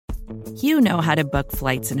You know how to book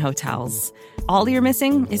flights and hotels. All you're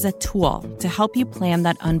missing is a tool to help you plan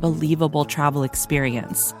that unbelievable travel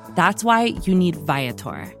experience. That's why you need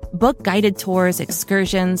Viator. Book guided tours,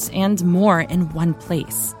 excursions, and more in one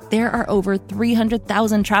place. There are over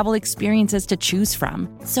 300,000 travel experiences to choose from,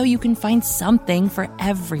 so you can find something for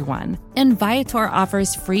everyone. And Viator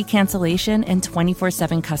offers free cancellation and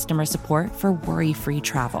 24/7 customer support for worry-free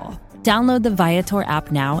travel. Download the Viator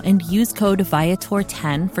app now and use code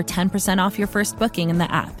Viator10 for 10% off your first booking in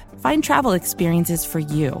the app. Find travel experiences for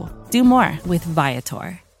you. Do more with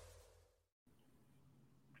Viator.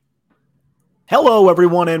 Hello,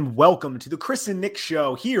 everyone, and welcome to the Chris and Nick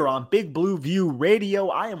Show here on Big Blue View Radio.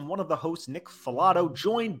 I am one of the hosts, Nick Filato,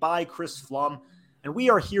 joined by Chris Flum, and we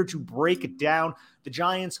are here to break down the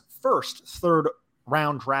Giants' first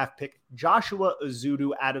third-round draft pick, Joshua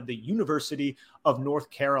Ezeudu, out of the University of North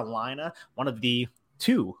Carolina, one of the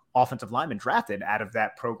two offensive linemen drafted out of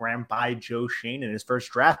that program by Joe Schoen in his first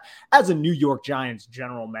draft as a New York Giants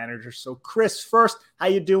general manager. So, Chris, first, how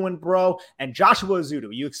you doing, bro? And Joshua Ezeudu,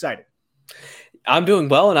 are you excited? I'm doing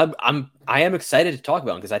well, and I am excited to talk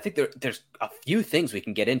about him because I think there's a few things we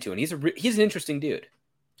can get into, and he's an interesting dude.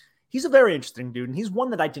 He's a very interesting dude, and he's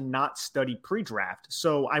one that I did not study pre-draft.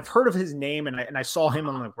 So I've heard of his name, and I saw him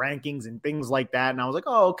on the rankings and things like that, and I was like,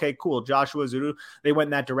 oh, okay, cool, Joshua Ezeudu. They went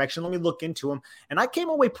in that direction. Let me look into him. And I came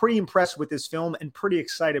away pretty impressed with this film and pretty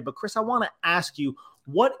excited. But, Chris, I want to ask you,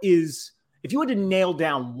 if you had to nail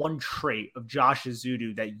down one trait of Josh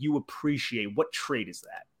Ezeudu that you appreciate, what trait is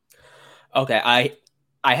that? Okay,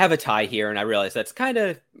 I have a tie here, and I realize that's kind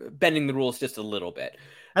of bending the rules just a little bit.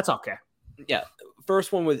 That's okay. Yeah,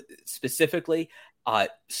 first one was specifically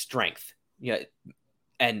strength. Yeah,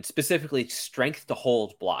 and specifically strength to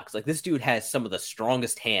hold blocks. Like, this dude has some of the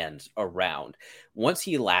strongest hands around. Once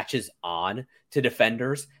he latches on to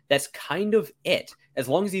defenders, that's kind of it. As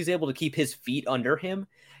long as he's able to keep his feet under him,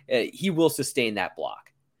 he will sustain that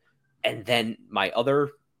block. And then my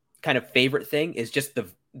other kind of favorite thing is just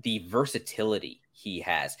the versatility he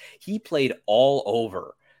has. He played all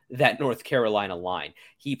over that North Carolina line.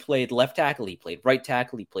 He played left tackle, he played right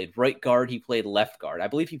tackle, he played right guard, he played left guard. I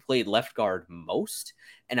believe he played left guard most,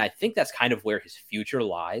 and I think that's kind of where his future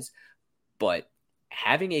lies. But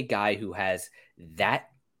having a guy who has that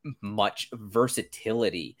much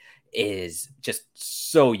versatility is just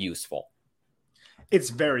so useful. It's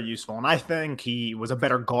very useful, and I think he was a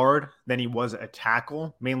better guard than he was a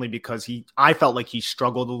tackle, mainly because I felt like he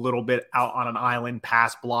struggled a little bit out on an island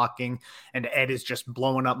pass blocking, and Ed is just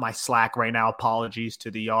blowing up my Slack right now. Apologies to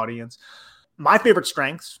the audience. My favorite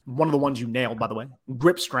strengths, one of the ones you nailed, by the way,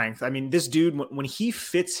 grip strength. I mean, this dude, when he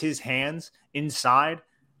fits his hands inside,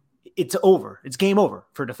 it's over. It's game over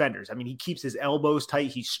for defenders. I mean, he keeps his elbows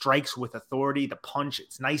tight. He strikes with authority. The punch,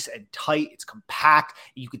 it's nice and tight. It's compact.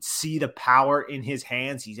 You could see the power in his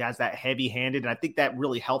hands. He has that heavy-handed, and I think that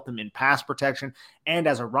really helped him in pass protection and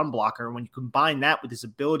as a run blocker. When you combine that with his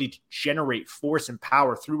ability to generate force and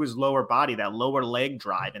power through his lower body, that lower leg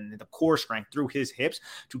drive, and the core strength through his hips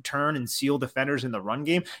to turn and seal defenders in the run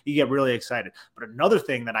game, you get really excited. But another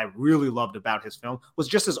thing that I really loved about his film was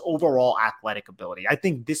just his overall athletic ability. I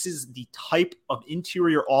think this is the type of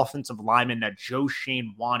interior offensive lineman that Joe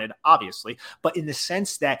Schoen wanted, obviously, but in the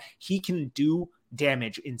sense that he can do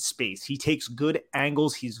damage in space. He takes good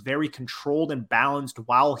angles. He's very controlled and balanced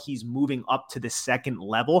while he's moving up to the second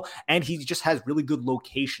level, and he just has really good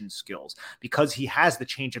location skills because he has the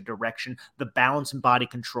change of direction, the balance and body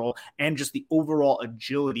control, and just the overall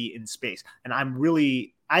agility in space. And I'm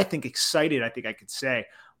really, I think, excited, I think I could say,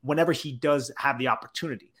 whenever he does have the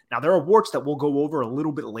opportunity. Now, there are warts that we'll go over a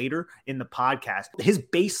little bit later in the podcast. His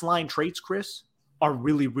baseline traits, Chris, are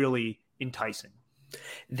really, really enticing.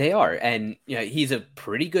 They are. And, he's a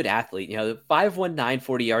pretty good athlete. The 5'19",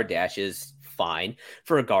 40-yard dash is fine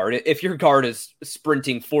for a guard. If your guard is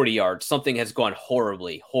sprinting 40 yards, something has gone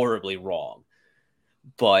horribly, horribly wrong.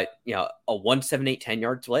 But, a 1.78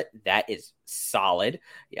 10-yard split, that is solid.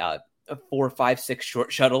 A 4.56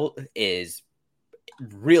 short shuttle is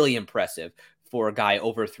really impressive for a guy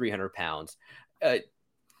over 300 pounds.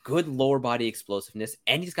 Good lower body explosiveness,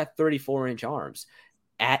 and he's got 34-inch arms.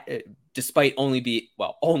 Despite only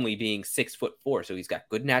being 6'4", so he's got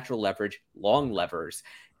good natural leverage, long levers,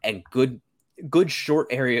 and good short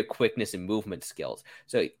area quickness and movement skills.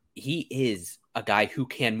 So he is a guy who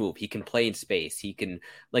can move. He can play in space. He can,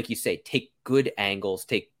 like you say, take good angles,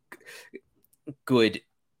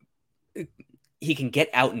 he can get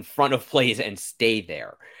out in front of plays and stay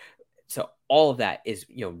there. So all of that is,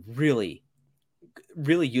 really,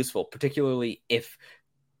 really useful, particularly if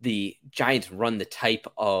the Giants run the type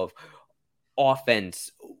of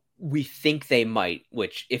offense we think they might,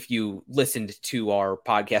 which if you listened to our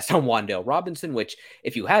podcast on Wan'Dale Robinson, which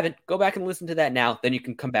if you haven't, go back and listen to that now, then you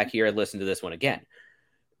can come back here and listen to this one again.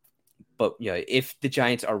 But if the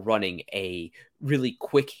Giants are running a really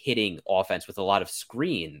quick hitting offense with a lot of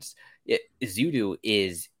screens, Ezeudu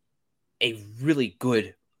is a really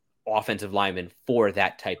good offensive lineman for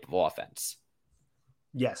that type of offense.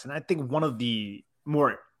 Yes, and I think one of the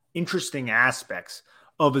more interesting aspects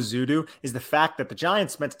of Ezeudu is the fact that the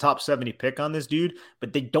Giants spent a top 70 pick on this dude,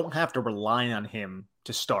 but they don't have to rely on him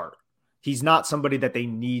to start. He's not somebody that they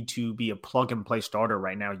need to be a plug-and-play starter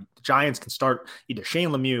right now. The Giants can start either Shane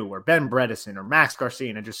Lemieux or Ben Bredeson or Max Garcia,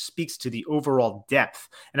 and it just speaks to the overall depth.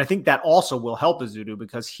 And I think that also will help Ezeudu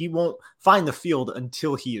because he won't find the field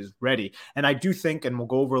until he is ready. And I do think, and we'll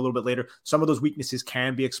go over a little bit later, some of those weaknesses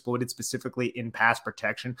can be exploited specifically in pass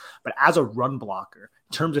protection. But as a run blocker,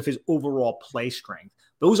 in terms of his overall play strength,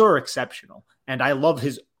 those are exceptional. And I love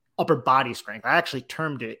his upper body strength. I actually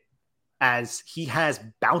termed it as he has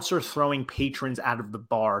bouncer throwing patrons out of the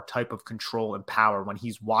bar type of control and power when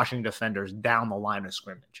he's washing defenders down the line of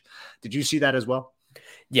scrimmage. Did you see that as well?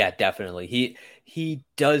 Yeah, definitely. He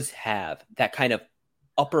does have that kind of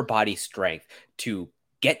upper body strength to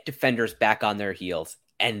get defenders back on their heels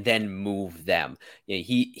and then move them.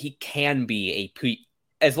 He can be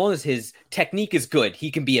as long as his technique is good,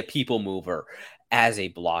 he can be a people mover as a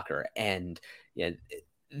blocker. And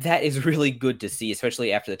that is really good to see,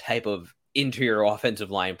 especially after the type of interior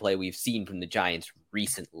offensive line play we've seen from the Giants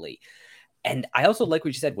recently. And I also like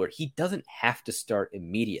what you said, where he doesn't have to start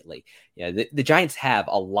immediately. The Giants have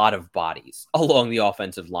a lot of bodies along the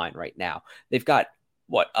offensive line right now. They've got,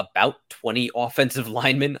 about 20 offensive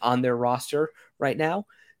linemen on their roster right now.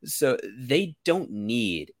 So they don't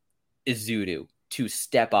need Ezeudu to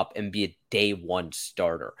step up and be a day one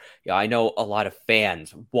starter. I know a lot of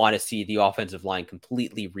fans want to see the offensive line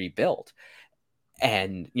completely rebuilt,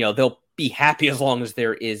 and they'll be happy as long as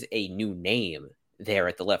there is a new name there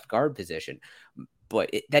at the left guard position.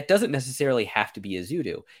 But that doesn't necessarily have to be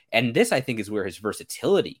Ezeudu. And this, I think, is where his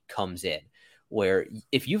versatility comes in, where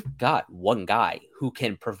if you've got one guy who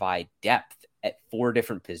can provide depth at 4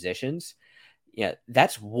 different positions,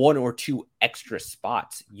 that's 1 or 2 extra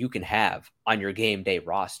spots you can have on your game day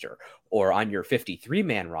roster or on your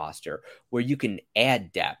 53-man roster where you can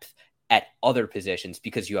add depth at other positions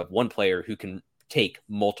because you have one player who can take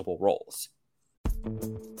multiple roles.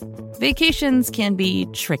 Vacations can be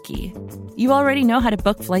tricky. You already know how to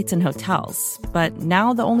book flights and hotels, but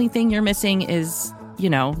now the only thing you're missing is,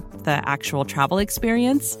 the actual travel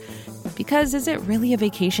experience. Because is it really a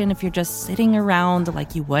vacation if you're just sitting around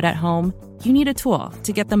like you would at home? You need a tool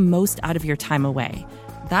to get the most out of your time away.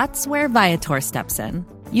 That's where Viator steps in.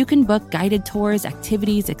 You can book guided tours,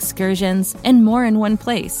 activities, excursions, and more in one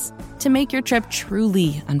place to make your trip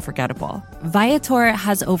truly unforgettable. Viator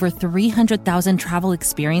has over 300,000 travel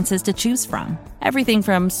experiences to choose from. Everything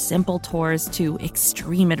from simple tours to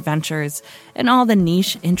extreme adventures and all the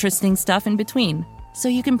niche, interesting stuff in between. So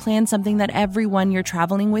you can plan something that everyone you're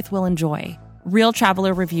traveling with will enjoy. Real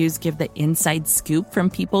traveler reviews give the inside scoop from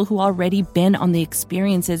people who already been on the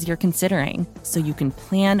experiences you're considering, so you can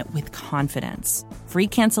plan with confidence. Free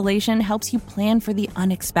cancellation helps you plan for the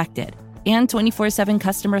unexpected. And 24/7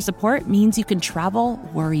 customer support means you can travel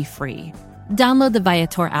worry-free. Download the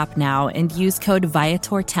Viator app now and use code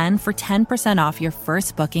Viator10 for 10% off your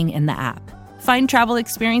first booking in the app. Find travel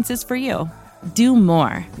experiences for you. Do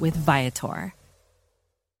more with Viator.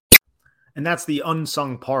 And that's the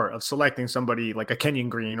unsung part of selecting somebody like a Kenyon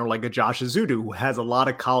Green or like a Josh Ezeudu, who has a lot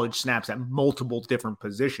of college snaps at multiple different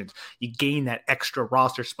positions. You gain that extra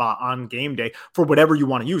roster spot on game day for whatever you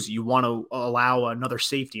want to use. You want to allow another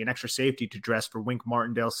safety, an extra safety to dress for Wink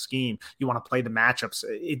Martindale's scheme. You want to play the matchups.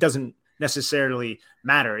 It doesn't necessarily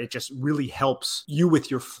matter. It just really helps you with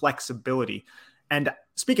your flexibility. And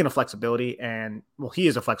speaking of flexibility, he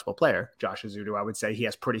is a flexible player, Josh Ezeudu, I would say. He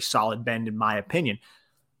has pretty solid bend in my opinion.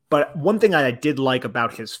 But one thing I did like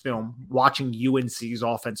about his film, watching UNC's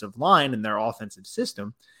offensive line and their offensive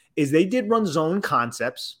system, is they did run zone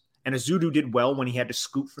concepts, and Ezeudu did well when he had to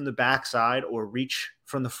scoop from the backside or reach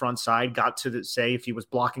from the front side, if he was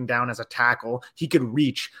blocking down as a tackle, he could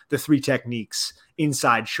reach the 3 techniques,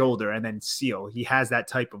 inside shoulder, and then seal. He has that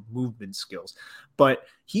type of movement skills. But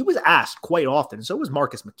he was asked quite often, so was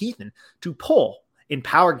Marcus McKethan, to pull in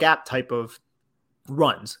power gap type of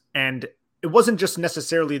runs. And it wasn't just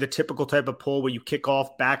necessarily the typical type of pull where you kick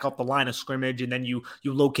off, back off the line of scrimmage, and then you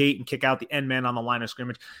locate and kick out the end man on the line of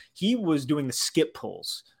scrimmage. He was doing the skip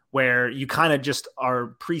pulls where you kind of just are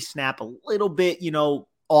pre-snap a little bit,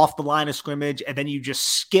 off the line of scrimmage, and then you just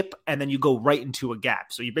skip, and then you go right into a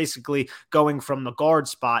gap. So you're basically going from the guard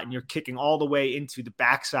spot, and you're kicking all the way into the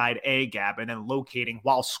backside A gap, and then locating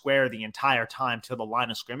while square the entire time to the line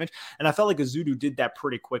of scrimmage. And I felt like Ezeudu did that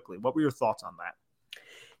pretty quickly. What were your thoughts on that?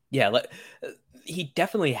 Yeah, he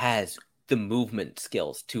definitely has the movement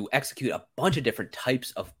skills to execute a bunch of different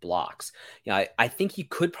types of blocks. I think he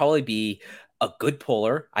could probably be a good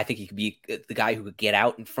puller. I think he could be the guy who could get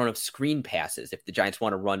out in front of screen passes if the Giants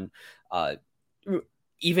want to run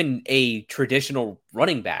even a traditional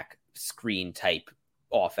running back screen type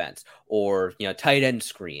offense, or tight end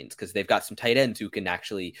screens, because they've got some tight ends who can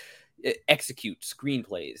actually execute screen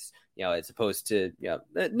plays. As opposed to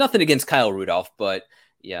nothing against Kyle Rudolph, but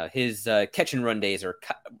his catch and run days are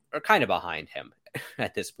kind of behind him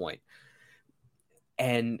at this point.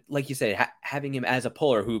 And like you said, having him as a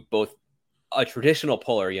puller, who both a traditional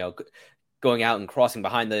puller, going out and crossing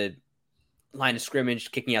behind the line of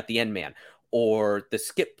scrimmage, kicking out the end man, or the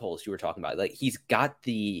skip pulls you were talking about. Like, he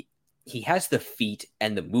has the feet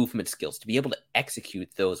and the movement skills to be able to execute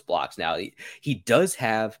those blocks. Now, he does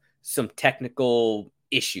have some technical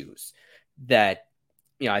issues that,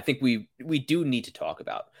 I think we do need to talk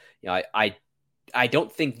about. I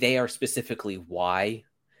don't think they are specifically why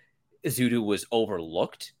Ezeudu was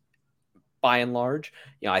overlooked by and large.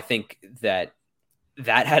 I think that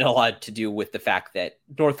had a lot to do with the fact that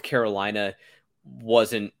North Carolina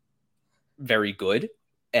wasn't very good.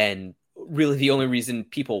 And really the only reason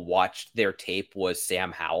people watched their tape was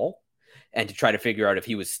Sam Howell, and to try to figure out if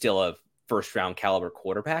he was still a first round caliber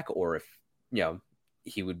quarterback, or if,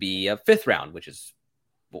 he would be a fifth round, which is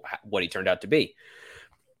what he turned out to be.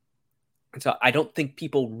 So I don't think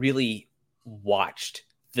people really watched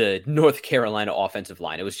the North Carolina offensive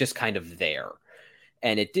line. It was just kind of there,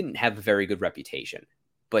 and it didn't have a very good reputation.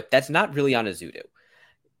 But that's not really on Ezeudu.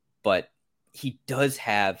 But he does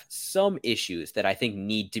have some issues that I think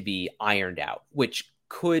need to be ironed out, which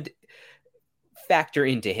could factor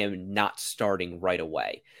into him not starting right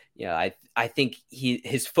away. I think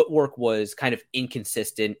his footwork was kind of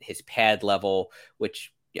inconsistent. His pad level,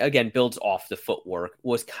 which again builds off the footwork,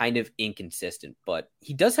 was kind of inconsistent. But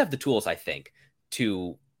he does have the tools, I think,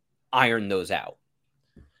 to iron those out.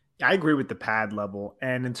 I agree with the pad level.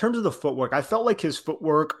 And in terms of the footwork, I felt like his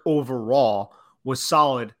footwork overall was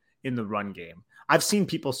solid in the run game. I've seen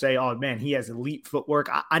people say, oh man, he has elite footwork.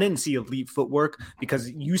 I didn't see elite footwork,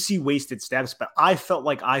 because you see wasted steps, but I felt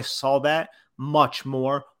like I saw that much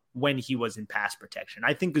more when he was in pass protection.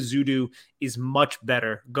 I think Ezeudu is much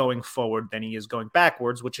better going forward than he is going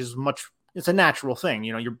backwards, which is it's a natural thing.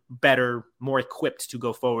 You're better, more equipped to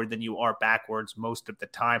go forward than you are backwards most of the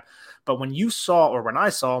time. But when you saw, or when I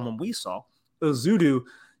saw, and when we saw Ezeudu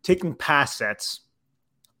taking pass sets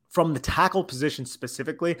from the tackle position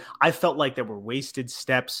specifically, I felt like there were wasted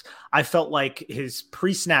steps. I felt like his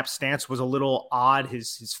pre-snap stance was a little odd.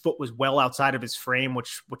 His foot was well outside of his frame,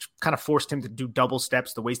 which kind of forced him to do double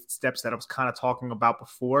steps, the wasted steps that I was kind of talking about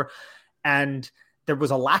before. And there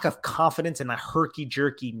was a lack of confidence and a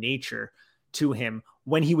herky-jerky nature to him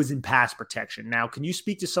when he was in pass protection. Now, can you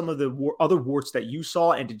speak to some of the other warts that you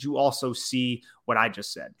saw, and did you also see what I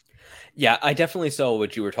just said? Yeah, I definitely saw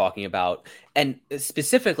what you were talking about, and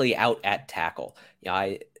specifically out at tackle.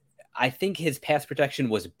 I think his pass protection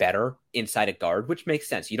was better inside a guard, which makes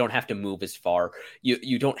sense. You don't have to move as far.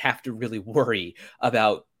 You don't have to really worry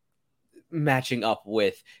about matching up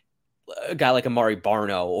with a guy like Amari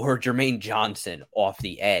Barno or Jermaine Johnson off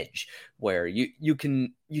the edge, where you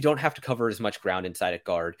don't have to cover as much ground inside a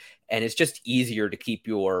guard, and it's just easier to keep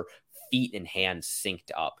your feet and hands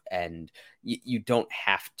synced up, and you don't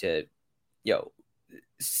have to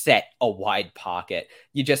set a wide pocket.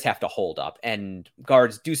 You just have to hold up, and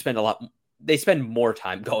guards do spend more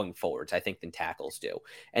time going forwards, I think, than tackles do,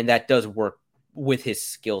 and that does work with his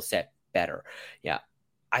skill set better. Yeah,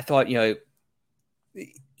 I thought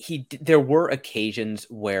there were occasions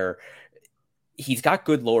where he's got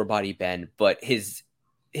good lower body bend, but his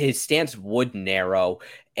stance would narrow,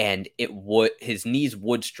 and his knees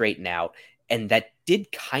would straighten out, and that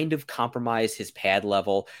did kind of compromise his pad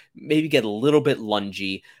level, maybe get a little bit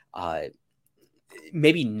lungy,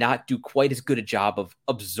 maybe not do quite as good a job of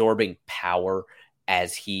absorbing power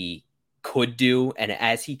as he could do, and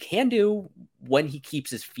as he can do when he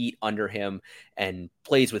keeps his feet under him and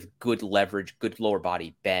plays with good leverage, good lower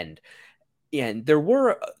body bend. And there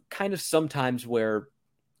were kind of some times where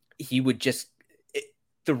he would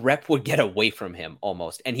the rep would get away from him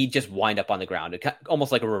almost, and he'd just wind up on the ground,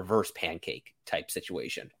 almost like a reverse pancake type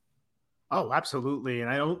situation. Oh, absolutely.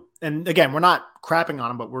 And again, we're not crapping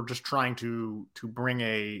on him, but we're just trying to bring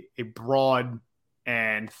a broad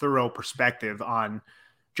and thorough perspective on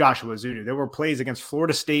Joshua Ezeudu. There were plays against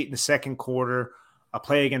Florida State in the second quarter, a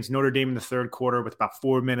play against Notre Dame in the third quarter with about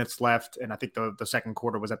 4 minutes left, and I think the second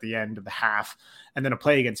quarter was at the end of the half, and then a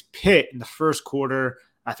play against Pitt in the first quarter.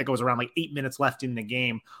 I think it was around like 8 minutes left in the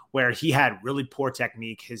game, where he had really poor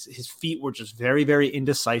technique. His feet were just very, very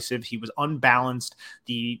indecisive. He was unbalanced.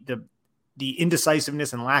 The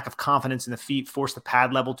indecisiveness and lack of confidence in the feet forced the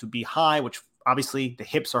pad level to be high, which obviously the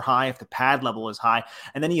hips are high if the pad level is high.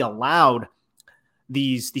 And then he allowed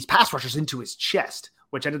these pass rushers into his chest,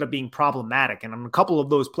 which ended up being problematic. And on a couple of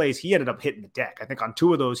those plays, he ended up hitting the deck. I think on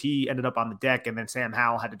 2 of those, he ended up on the deck, and then Sam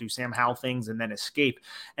Howell had to do Sam Howell things and then escape.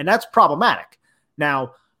 And that's problematic.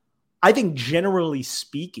 Now, I think generally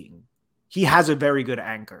speaking, he has a very good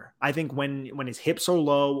anchor. I think when his hips are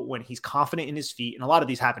low, when he's confident in his feet, and a lot of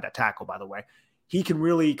these happened at tackle, by the way, he can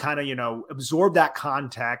really kind of, absorb that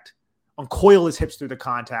contact, uncoil his hips through the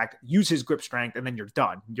contact, use his grip strength, and then you're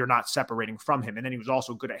done. You're not separating from him. And then he was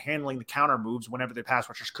also good at handling the counter moves whenever the pass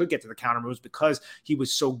rushers could get to the counter moves because he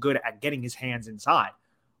was so good at getting his hands inside.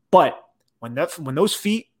 But when those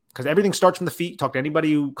feet, because everything starts from the feet, talk to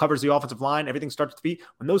anybody who covers the offensive line, everything starts with the feet.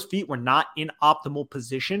 When those feet were not in optimal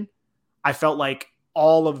position, I felt like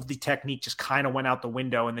all of the technique just kind of went out the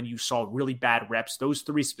window, and then you saw really bad reps. Those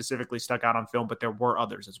 3 specifically stuck out on film, but there were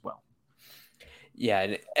others as well.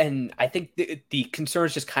 Yeah, and I think the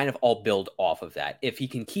concerns just kind of all build off of that. If he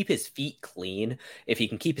can keep his feet clean, if he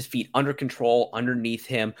can keep his feet under control, underneath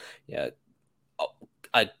him,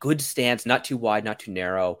 a good stance, not too wide, not too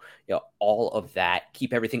narrow, all of that,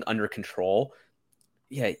 keep everything under control.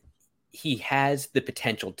 Yeah, he has the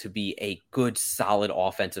potential to be a good, solid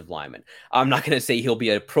offensive lineman. I'm not going to say he'll be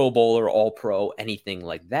a Pro Bowler, All-Pro, anything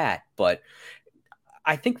like that, but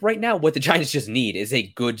I think right now what the Giants just need is a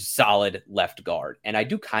good, solid left guard. And I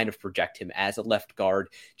do kind of project him as a left guard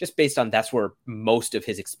just based on that's where most of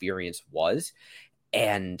his experience was.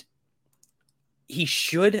 And he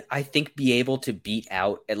should, I think, be able to beat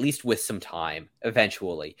out, at least with some time,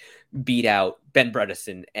 eventually, beat out Ben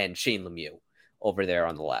Bredesen and Shane Lemieux over there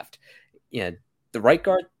on the left. The right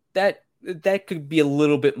guard, that could be a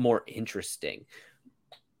little bit more interesting.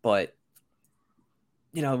 But,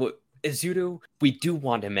 Ezeudu, we do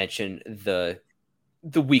want to mention the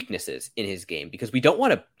weaknesses in his game, because we don't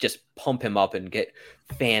want to just pump him up and get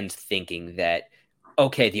fans thinking that,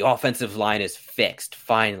 okay, the offensive line is fixed,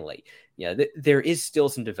 finally. There is still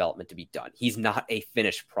some development to be done. He's not a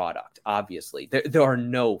finished product, obviously. There are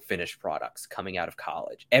no finished products coming out of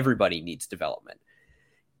college. Everybody needs development.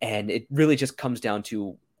 And it really just comes down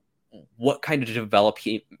to what kind of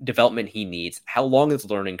development he needs, how long his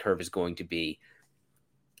learning curve is going to be,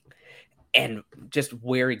 and just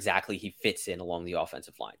where exactly he fits in along the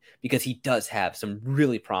offensive line. Because he does have some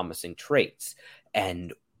really promising traits.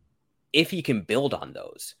 And if he can build on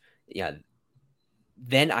those,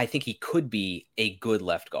 then I think he could be a good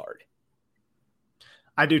left guard.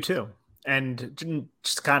 I do too. And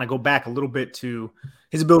just kind of go back a little bit to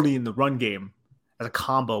his ability in the run game as a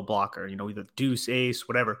combo blocker, either deuce, ace,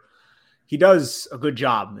 whatever. He does a good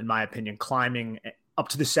job, in my opinion, climbing up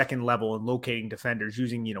to the second level and locating defenders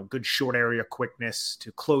using, good short area quickness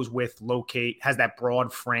to close with, locate, has that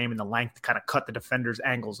broad frame and the length to kind of cut the defender's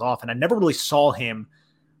angles off. And I never really saw him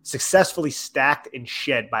successfully stacked and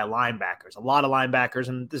shed by linebackers. A lot of linebackers,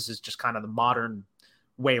 and this is just kind of the modern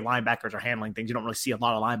way linebackers are handling things. You don't really see a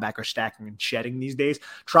lot of linebackers stacking and shedding these days.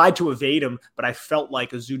 Tried to evade him, but I felt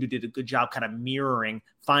like Ezeudu did a good job kind of mirroring,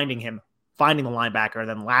 finding the linebacker,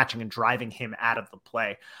 then latching and driving him out of the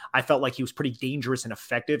play. I felt like he was pretty dangerous and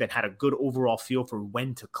effective and had a good overall feel for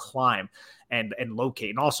when to climb and locate,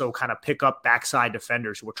 and also kind of pick up backside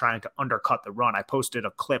defenders who were trying to undercut the run. I posted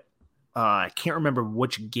a clip. I can't remember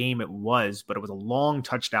which game it was, but it was a long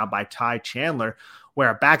touchdown by Ty Chandler where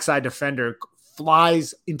a backside defender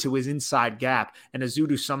flies into his inside gap, and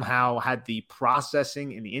Ezeudu somehow had the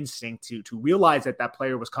processing and the instinct to realize that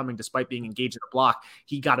player was coming despite being engaged in a block.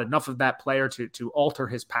 He got enough of that player to alter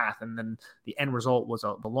his path, and then the end result was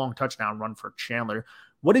the long touchdown run for Chandler.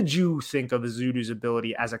 What did you think of Ezeudu's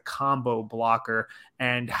ability as a combo blocker,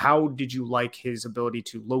 and how did you like his ability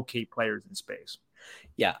to locate players in space?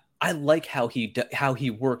 Yeah, I like how he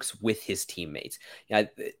works with his teammates. Yeah,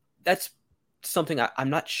 that's something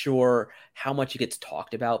I'm not sure how much it gets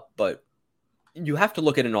talked about, but you have to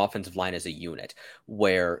look at an offensive line as a unit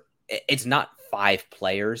where it's not 5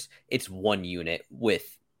 players, it's one unit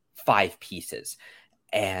with 5 pieces.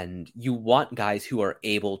 And you want guys who are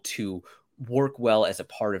able to work well as a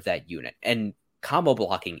part of that unit. And combo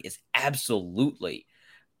blocking is absolutely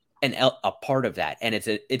a part of that, and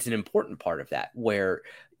it's an important part of that, where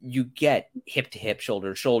you get hip to hip, shoulder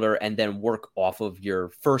to shoulder, and then work off of your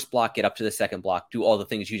first block, get up to the second block, do all the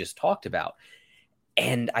things you just talked about.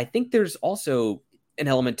 And I think there's also an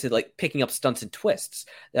element to like picking up stunts and twists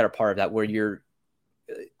that are part of that, where you're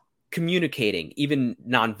communicating even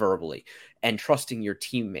non-verbally and trusting your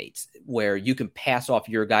teammates, where you can pass off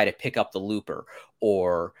your guy to pick up the looper,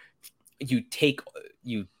 or you take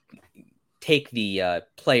the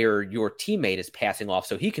player your teammate is passing off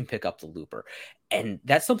so he can pick up the looper. And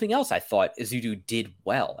that's something else I thought Ezeudu did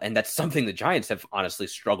well. And that's something the Giants have honestly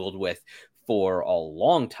struggled with for a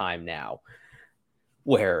long time now,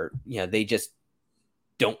 where, they just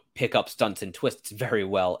don't pick up stunts and twists very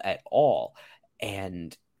well at all.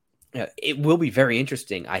 And it will be very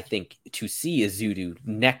interesting, I think, to see Ezeudu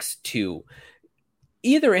next to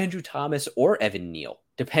either Andrew Thomas or Evan Neal,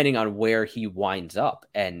 depending on where he winds up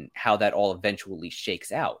and how that all eventually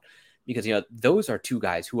shakes out. Because, those are two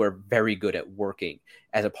guys who are very good at working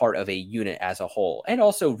as a part of a unit as a whole, and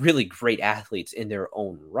also really great athletes in their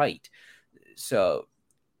own right. So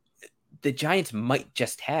the Giants might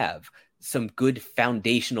just have some good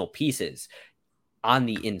foundational pieces on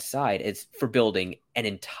the inside as for building an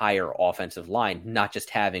entire offensive line, not just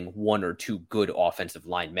having one or two good offensive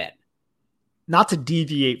linemen. Not to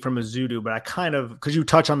deviate from Ezeudu, but because you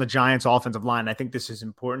touch on the Giants offensive line, I think this is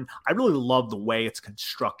important. I really love the way it's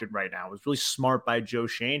constructed right now. It was really smart by Joe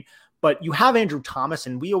Schoen, but you have Andrew Thomas,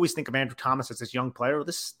 and we always think of Andrew Thomas as this young player.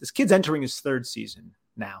 This kid's entering his third season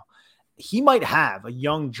now. He might have a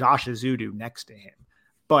young Josh Ezeudu next to him,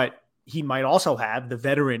 but he might also have the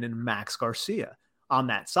veteran in Max Garcia on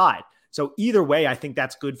that side. So either way, I think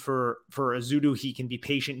that's good for Ezeudu. He can be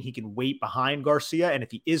patient. He can wait behind Garcia. And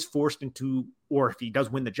if he is forced into, or if he does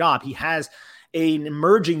win the job, he has an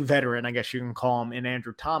emerging veteran, I guess you can call him, in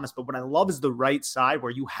Andrew Thomas. But what I love is the right side,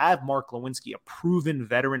 where you have Mark Lewinsky, a proven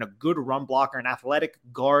veteran, a good run blocker, an athletic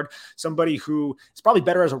guard, somebody who is probably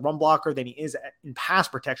better as a run blocker than he is in pass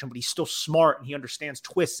protection, but he's still smart and he understands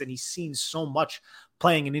twists and he's seen so much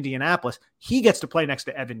playing in Indianapolis. He gets to play next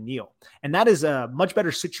to Evan Neal. And that is a much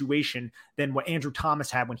better situation than what Andrew Thomas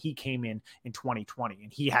had when he came in 2020.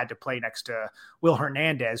 And he had to play next to Will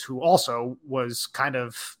Hernandez, who also was kind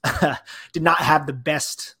of did not have the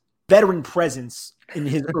best veteran presence in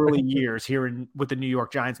his early years here with the New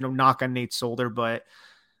York Giants. No knock on Nate Solder, but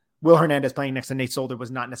Will Hernandez playing next to Nate Solder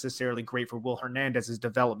was not necessarily great for Will Hernandez's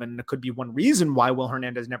development. And it could be one reason why Will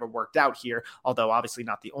Hernandez never worked out here, although obviously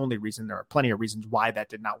not the only reason. There are plenty of reasons why that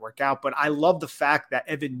did not work out. But I love the fact that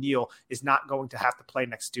Evan Neal is not going to have to play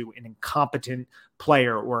next to an incompetent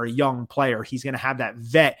player or a young player. He's going to have that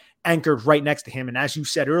vet anchored right next to him. And as you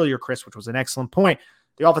said earlier, Chris, which was an excellent point,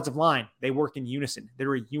 the offensive line, they work in unison.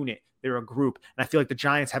 They're a unit. They're a group. And I feel like the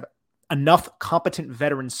Giants have enough competent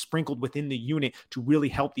veterans sprinkled within the unit to really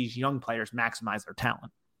help these young players maximize their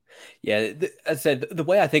talent. Yeah, as I said, the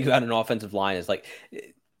way I think about an offensive line is like,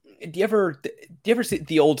 do you ever see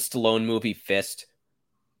the old Stallone movie Fist?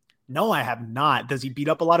 No, I have not. Does he beat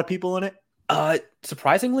up a lot of people in it?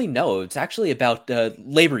 Surprisingly, no. It's actually about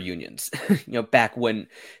labor unions. Back when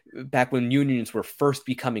unions were first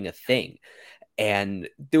becoming a thing. And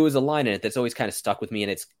there was a line in it that's always kind of stuck with me,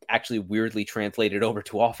 and it's actually weirdly translated over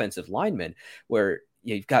to offensive linemen, where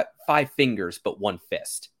you've got 5 fingers but 1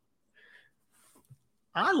 fist.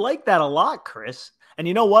 I like that a lot, Chris. And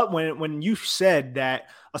you know what? When you said that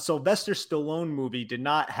a Sylvester Stallone movie did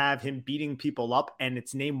not have him beating people up and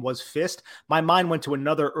its name was Fist, my mind went to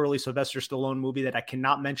another early Sylvester Stallone movie that I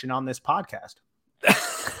cannot mention on this podcast.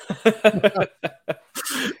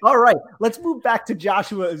 All right, let's move back to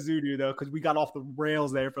Joshua Ezeudu, though, because we got off the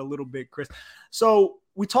rails there for a little bit, Chris. So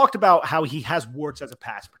we talked about how he has warts as a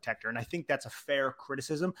pass protector, and I think that's a fair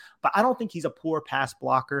criticism, but I don't think he's a poor pass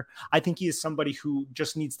blocker. I think he is somebody who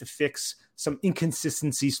just needs to fix some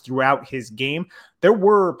inconsistencies throughout his game. There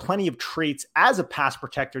were plenty of traits as a pass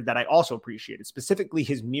protector that I also appreciated, specifically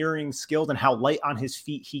his mirroring skills and how light on his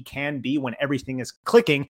feet he can be when everything is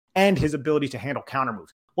clicking, and his ability to handle counter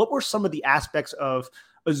moves. What were some of the aspects of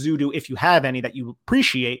Ezeudu, if you have any, that you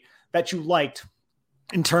appreciate, that you liked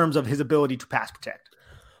in terms of his ability to pass protect?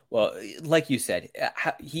 Well, like you said,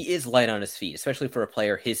 he is light on his feet, especially for a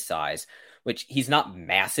player his size, which he's not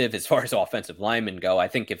massive as far as offensive linemen go. I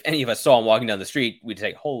think if any of us saw him walking down the street, we'd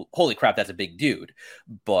say, holy crap, that's a big dude.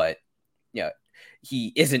 But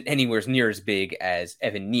he isn't anywhere near as big as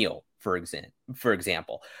Evan Neal, for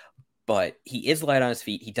example. But he is light on his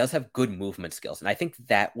feet. He does have good movement skills, and I think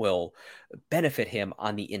that will benefit him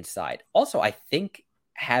on the inside. Also, I think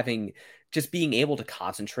being able to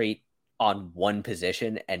concentrate on one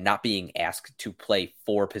position and not being asked to play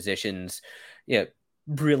 4 positions,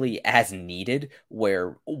 really as needed,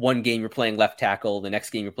 where one game you're playing left tackle, the next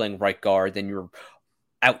game you're playing right guard, then you're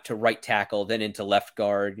out to right tackle, then into left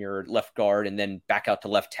guard, you're left guard, and then back out to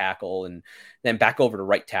left tackle, and then back over to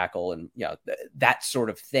right tackle, and that sort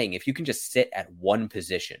of thing. If you can just sit at one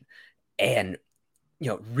position and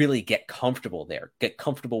really get comfortable there, get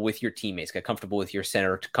comfortable with your teammates, get comfortable with your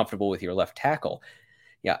center, comfortable with your left tackle,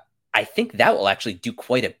 I think that will actually do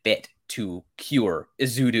quite a bit to cure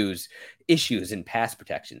Ezeudu's issues in pass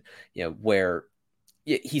protection, where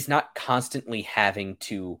he's not constantly having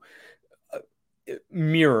to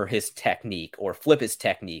mirror his technique or flip his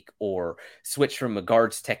technique or switch from a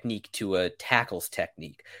guard's technique to a tackle's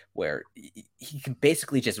technique, where he can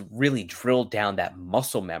basically just really drill down that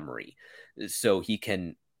muscle memory so he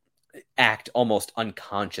can act almost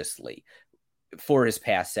unconsciously for his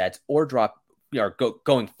pass sets or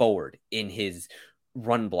going forward in his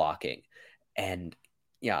run blocking. And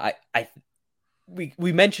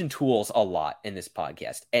we mentioned tools a lot in this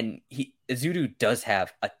podcast, and Ezeudu does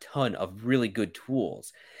have a ton of really good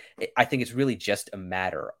tools. I think it's really just a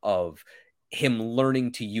matter of him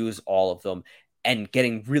learning to use all of them and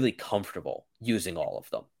getting really comfortable using all of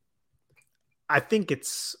them. I think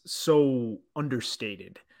it's so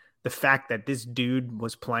understated, the fact that this dude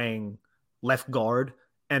was playing left guard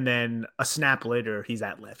and then a snap later he's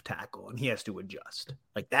at left tackle and he has to adjust.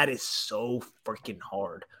 Like, that is so freaking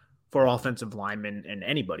hard for offensive linemen and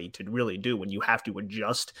anybody to really do when you have to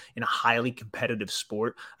adjust in a highly competitive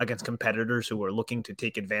sport against competitors who are looking to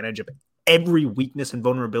take advantage of every weakness and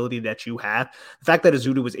vulnerability that you have. The fact that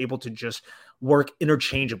Ezeudu was able to just work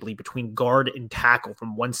interchangeably between guard and tackle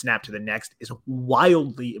from one snap to the next is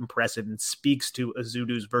wildly impressive and speaks to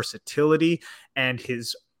Ezeudu's versatility and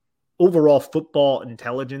his overall football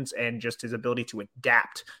intelligence and just his ability to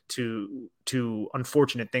adapt to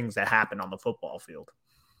unfortunate things that happen on the football field.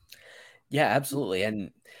 Yeah, absolutely.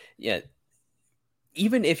 And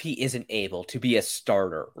even if he isn't able to be a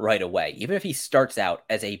starter right away, even if he starts out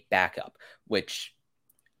as a backup, which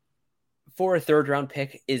for a third round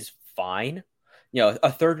pick is fine.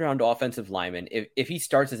 A third round offensive lineman, if he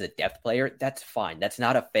starts as a depth player, that's fine. That's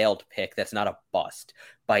not a failed pick. That's not a bust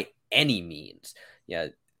by any means.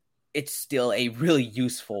 It's still a really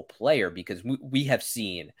useful player because we have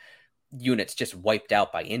seen units just wiped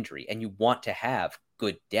out by injury, and you want to have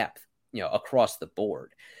good depth, across the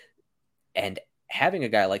board. And having a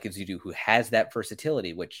guy like Ezeudu who has that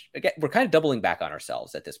versatility, which again, we're kind of doubling back on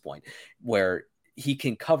ourselves at this point, where he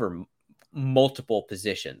can cover multiple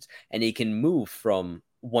positions and he can move from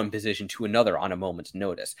one position to another on a moment's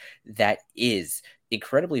notice. That is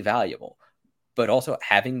incredibly valuable, but also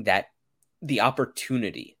having the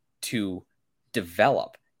opportunity to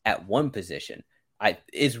develop at one position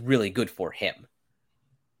is really good for him.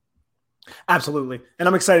 Absolutely. And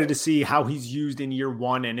I'm excited to see how he's used in year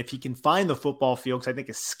one and if he can find the football field, because I think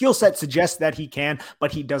his skill set suggests that he can,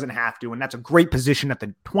 but he doesn't have to. And that's a great position that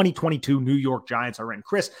the 2022 New York Giants are in.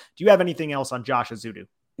 Chris, do you have anything else on Josh Ezeudu?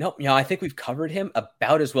 Nope. I think we've covered him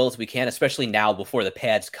about as well as we can, especially now before the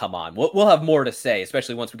pads come on. We'll have more to say,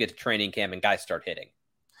 especially once we get to training camp and guys start hitting.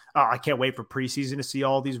 I can't wait for preseason to see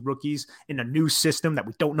all these rookies in a new system that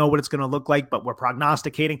we don't know what it's going to look like, but we're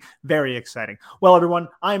prognosticating. Very exciting. Well, everyone,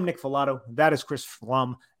 I'm Nick Filato. That is Chris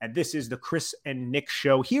Pflum, and this is the Chris and Nick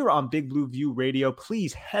Show here on Big Blue View Radio.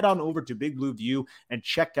 Please head on over to Big Blue View and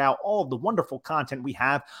check out all of the wonderful content we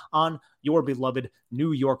have on your beloved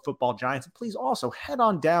New York Football Giants. And please also head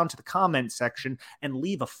on down to the comment section and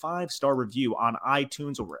leave a 5-star review on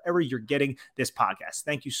iTunes or wherever you're getting this podcast.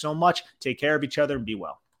 Thank you so much. Take care of each other and be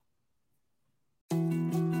well.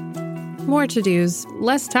 More to-dos,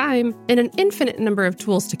 less time, and an infinite number of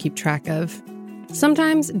tools to keep track of.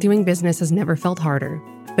 Sometimes doing business has never felt harder,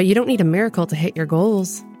 but you don't need a miracle to hit your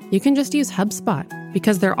goals. You can just use HubSpot,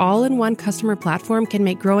 because their all-in-one customer platform can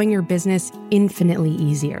make growing your business infinitely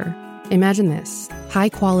easier. Imagine this: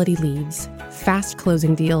 high-quality leads, fast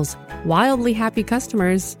closing deals, wildly happy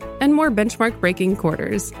customers, and more benchmark-breaking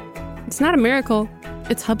quarters. It's not a miracle,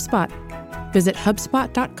 it's HubSpot. Visit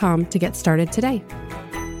HubSpot.com to get started today.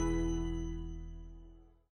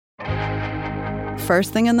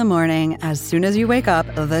 First thing in the morning, as soon as you wake up,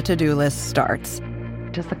 the to-do list starts.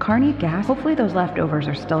 Does the car need gas? Hopefully those leftovers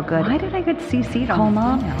are still good. Why did I get CC'd on Call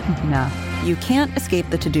Mom? No. You can't escape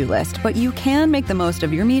the to-do list, but you can make the most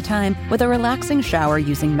of your me time with a relaxing shower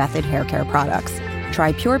using Method Hair Care products.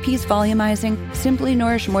 Try Pure Peace Volumizing, Simply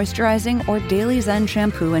Nourish Moisturizing, or Daily Zen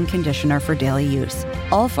Shampoo and Conditioner for daily use.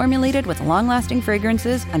 All formulated with long-lasting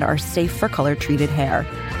fragrances and are safe for color-treated hair.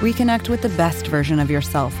 Reconnect with the best version of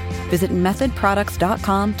yourself. Visit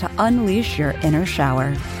methodproducts.com to unleash your inner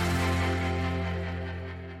shower.